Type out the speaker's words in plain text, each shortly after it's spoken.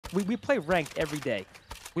we play ranked every day.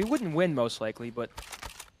 We wouldn't win most likely, but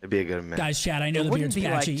it'd be a good match. Guys, chat, I know the beard's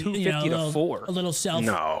patchy. Like 250 to 4. A little self.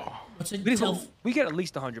 No. What's it? We get at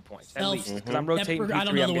least 100 points. At least. Because I'm rotating. I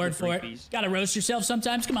don't know the word for it. Gotta roast yourself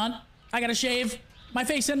sometimes. Come on. I gotta shave my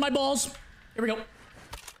face and my balls. Here we go.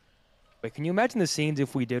 Wait, can you imagine the scenes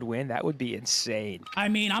if we did win? That would be insane. I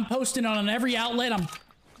mean, I'm posting on every outlet. I'm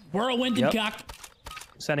whirlwinding cock.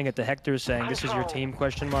 Sending it to Hector saying, "This is your team?"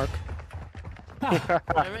 Question mark.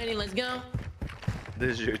 Alrighty, let's go.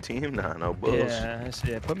 This is your team? Nah, no bullshit. Yeah, that's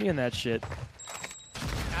it. Put me in that shit.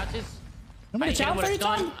 Couches. I'm gonna chow for your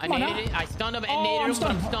time. I needed it. I stunned him and needed him. I'm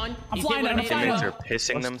stunned. I'm flying out. Teammates are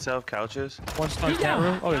pissing themselves, couches. One stun cat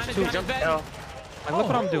room. Oh, there's 2. Jump down. Like, look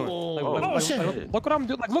what I'm doing. Look what I'm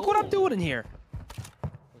doing. Like, look what I'm doing in here.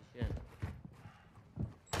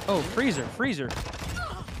 Oh, freezer.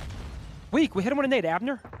 Weak. We hit him with a nade,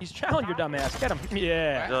 Abner. He's challenger, dumbass. Get him.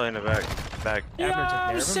 Yeah. Still in the back. Abner took care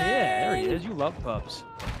of him. Yeah, there he is. You love pubs.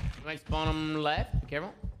 You might spawn him left. Be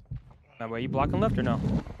careful. Now, wait, you blocking left or no?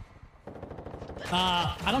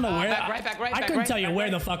 I don't know where. Right back. I couldn't tell you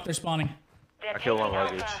where the fuck they're spawning. I killed one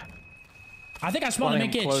luggage. I think I spawned them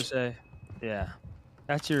in kitch. Yeah.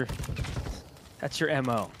 That's your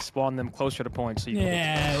MO. Spawn them closer to points. So you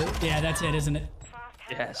yeah, that's it, isn't it?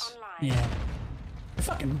 Yes. Yeah.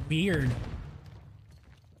 Fucking beard.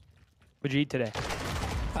 What'd you eat today?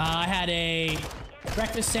 I had a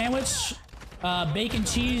breakfast sandwich, bacon,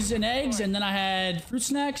 cheese, and eggs, and then I had fruit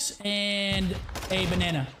snacks and a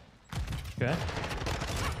banana. Okay.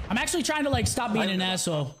 I'm actually trying to like stop being an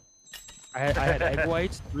asshole. I had egg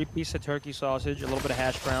whites, 3 pieces of turkey sausage, a little bit of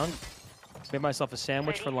hash brown. Made myself a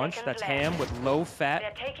sandwich for lunch. That's ham with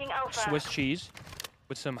low-fat Swiss cheese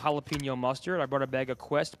with some jalapeno mustard. I brought a bag of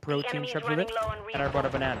Quest protein chips with it, and I brought a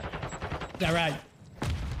banana. Is that right?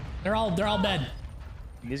 They're all dead.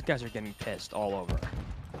 And these guys are getting pissed all over.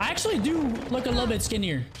 I actually do look a little bit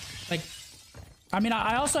skinnier. Like, I mean,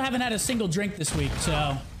 I also haven't had a single drink this week,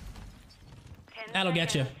 so that'll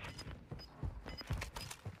get you.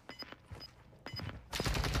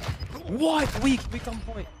 What? Weak on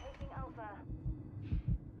point.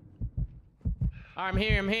 Alright,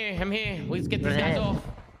 I'm here. Let's get these guys off.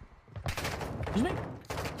 Excuse me?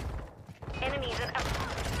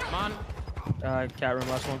 Come on. Cat room,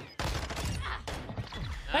 last one.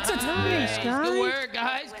 That's a Thanks, guys. Good work,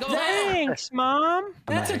 guys. Go Thanks, Mom.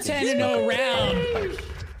 That's a 10-0 round.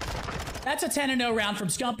 That's a 10-0 round from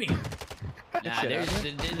Scumpy. Nah,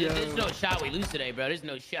 there's no shot we lose today, bro. There's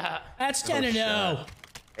no shot. That's 10-0.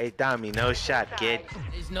 Hey, Tommy, no shot, kid.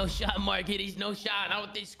 There's no shot, Marky. There's no shot. Not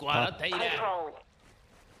with this squad. I'll tell you that.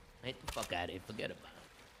 Get the fuck out of here. Forget about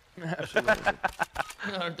it. Absolutely.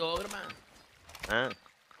 Talking about.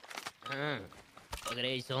 Look at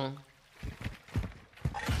this, son.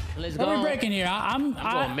 Let's go. What are we breaking here? I'm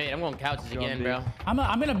going couches again, bro. I'm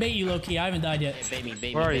gonna bait you, low key. I haven't died yet. Hey,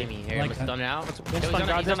 bait me. Here, I'm stun out.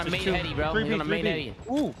 He's on a main heady, bro. He's on a main heady.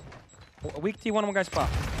 Ooh. A weak T, one guy spot.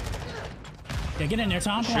 Yeah, get in there,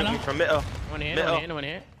 Tom. Come on now. From middle. One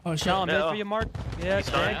here. Oh, shit. Mid for you, Mark. Yes,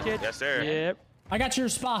 kid. Yes, sir. Yep. I got your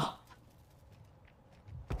spa.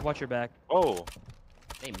 Watch your back. Oh.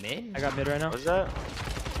 Hey, mid? I got mid right now. What's that?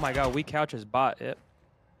 Oh my god, weak couch is bot. Yep.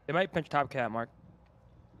 They might pinch top cat, Mark.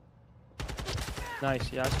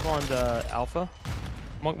 Nice. Yeah, I spawned alpha.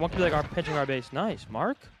 One could be like pinching our base. Nice,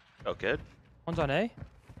 Mark. Oh, good. One's on A. I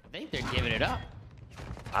think they're giving it up.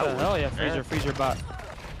 Oh, hell yeah, freezer bot.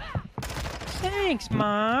 Thanks,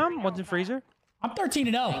 Mom. One's in freezer. I'm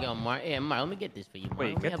 13-0. There you go, Mark. Yeah, Mark, let me get this for you, Mark.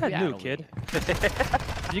 Wait, get that nuke, kid.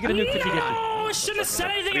 Did you get a nuke? Did you get Oh, I shouldn't have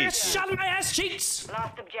said anything. I got shot in my ass cheeks.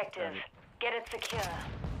 Last objective. Get it secure. I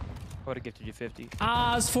would have gifted you 50.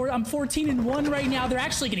 I'm 14-1 right now. They're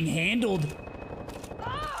actually getting handled.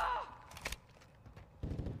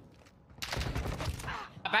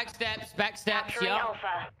 Back steps, yup.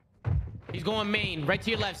 He's going main, right to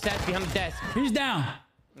your left, Seth, behind the desk. He's down.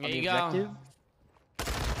 There you go.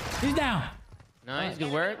 He's down. Nice,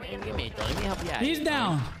 good work. Man, give me a Let me help you out. He's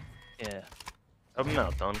down. Yeah. Help him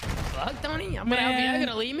out, Don. Fuck, Tony. I'm gonna help you. You're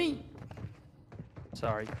gonna leave me.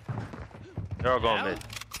 Sorry. They're all going mid.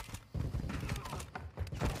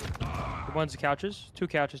 One's the couches. Two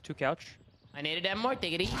couches. I needed that more.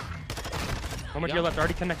 Take it easy. One with your left.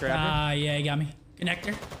 Already connector, Abner. Yeah, you got me.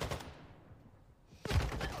 Connector.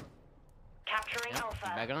 Capturing Alpha.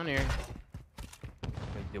 Back on here.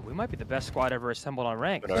 Wait, dude, we might be the best squad ever assembled on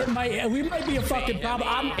rank. We might be a fucking problem.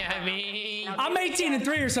 I'm 18-3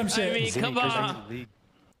 or some shit. I mean, come on.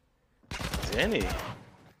 Zenny.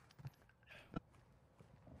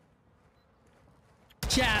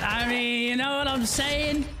 Chat, I mean, you know what I'm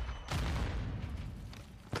saying?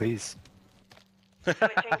 Please.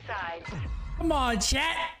 Switching sides. Come on,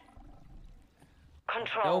 chat.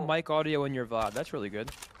 Control. No mic audio in your VOD. That's really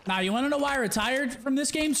good. Now, you want to know why I retired from this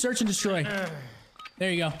game? Search and destroy.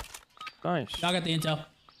 There you go. Nice. Y'all got the intel.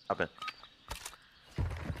 Hop in.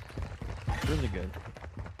 Really good.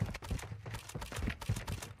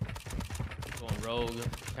 Going rogue.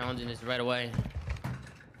 Challenging this right away.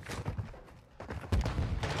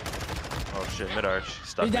 Oh shit, mid arch.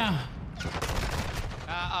 Stuck. He's down.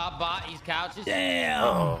 Bot, he's couches. Damn.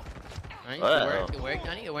 Uh-oh. Nice. Uh-oh. Good work,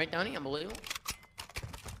 Donnie. Good work, Donnie. Unbelievable.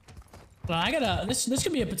 Well, I gotta. This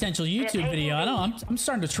could be a potential YouTube video. I know. I'm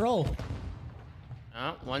starting to troll.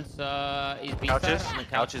 Once he's B Couches. side on the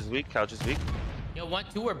Couch is weak. Couch is weak. Yo, one,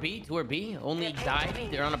 two or B, two or B. Only anxiety.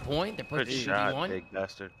 They're on a point. They're Good pushing shot, B1. big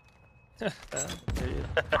bastard.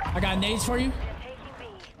 I got nades for you. Taking B.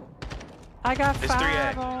 I got It's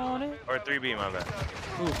 3A. on it. Or 3B, my bad.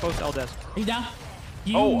 Ooh, post L desk. He down.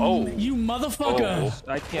 You, Oh. You motherfucker.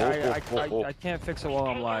 Oh. I can't. I can't fix it while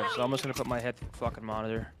I'm live, so I'm just gonna put my head fucking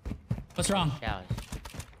monitor. What's wrong? Couch.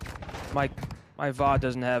 My VOD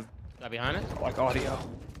doesn't have Got behind us? like audio.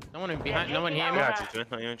 No one behind. No one here. I got you, twin.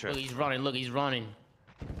 Not even Look, trip. he's running. Look, he's running.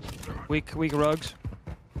 Weak rugs.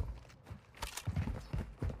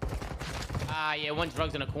 Yeah, one's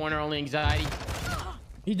drugs in a corner. Only anxiety.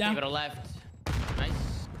 He Give down. it a left. Nice.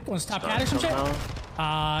 Want to stop cat or some shit?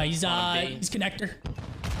 He's B. connector.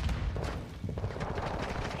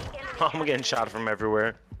 I'm getting shot from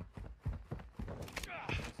everywhere.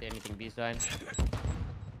 See anything B side?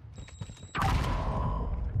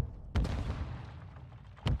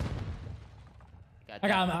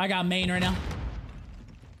 I got main right now.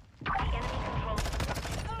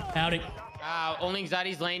 Howdy. Only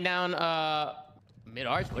anxiety's laying down mid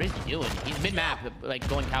arch. What is he doing? He's mid map, like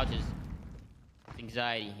going couches.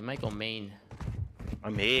 Anxiety. He might go main.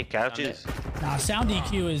 I'm here, couches. Nah, sound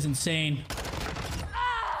EQ is insane.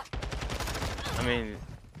 I mean,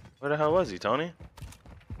 where the hell was he, Tony?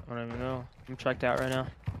 I don't even know. I'm checked out right now.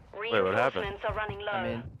 Wait, what happened? Reinforcements are running low. I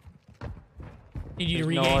mean, Need you to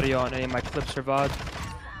there's no regain. audio on any of my clips or VOD.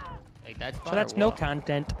 Like that's So that's no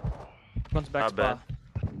content. One's back Not spot.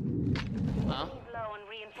 Huh? Low on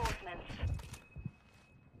reinforcements. I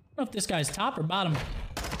don't know if this guy's top or bottom.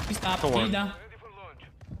 He's top. Come on. He's down.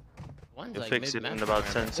 One's You'll like fix it mid-map in about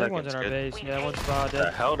somewhere. 10 The other one's seconds, in our kid. base. Yeah, one's VOD The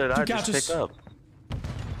dead. hell did I just couches. pick up?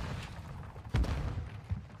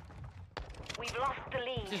 We've lost the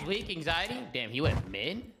lead. This is weak anxiety. Damn, he went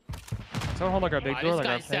mid. Someone hold like our big door, This like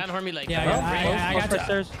guy our sound pinch. heard me like. Yeah, Oh, I post got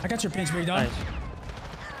upstairs. I got your pinch, big dog. Nice.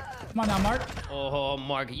 Come on now, Mark. Oh,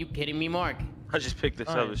 Mark, are you kidding me, Mark? I just picked this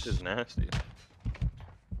up. It's just nasty.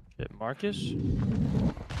 Shit, Marcus. You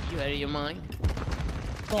out of your mind?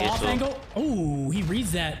 Little off so- angle. Oh, he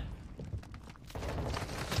reads that.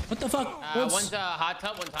 What the fuck? One's hot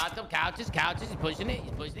tub, couches, he's pushing it,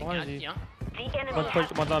 Why is couches, he- yeah. The enemy One's,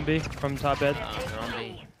 has one's on B from top bed. They're on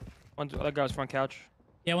B. One's other guy's front couch.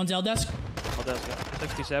 Yeah, one's L desk. All desk.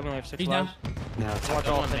 67. We have 6 He's lives. down. Watch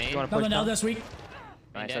all. Someone You main. want to push Another L down? desk weak.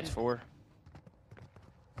 Nice. dead. That's 4.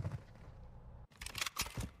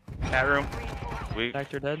 Cat room. We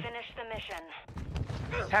Connector dead. finished the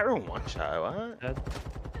mission. cat room one shot. What? Dead.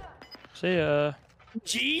 See ya.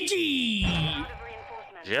 GG. Out of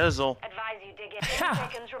reinforcements. Jizzle. Advise you dig in. 10 Ha!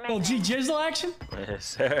 seconds Little remaining. G Jizzle action. Yes,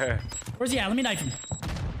 sir. Where's he at? Let me knife him.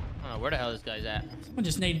 I don't know where the hell this guy's at. Someone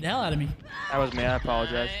just naded the hell out of me. That was me. I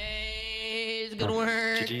apologize. Nice, good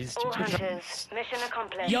work. All hunters. Mission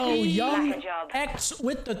accomplished. Yo, Lack young a job. X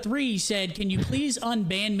with the 3 said, "Can you please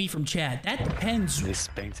unban me from chat?" That depends. They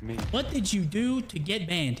spanked me. What did you do to get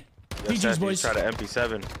banned? Yes, GG's, sir. boys. Try to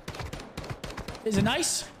MP7. Is it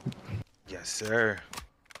nice? Yes, sir.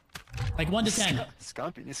 Like 1 to 10.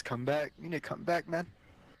 Scump, you need to come back. You need to come back, man.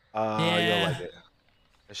 Yeah. You'll like it.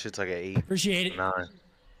 That shit's like an 8, Appreciate it. 9.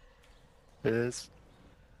 It is.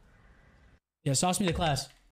 Yeah, sauce me the class.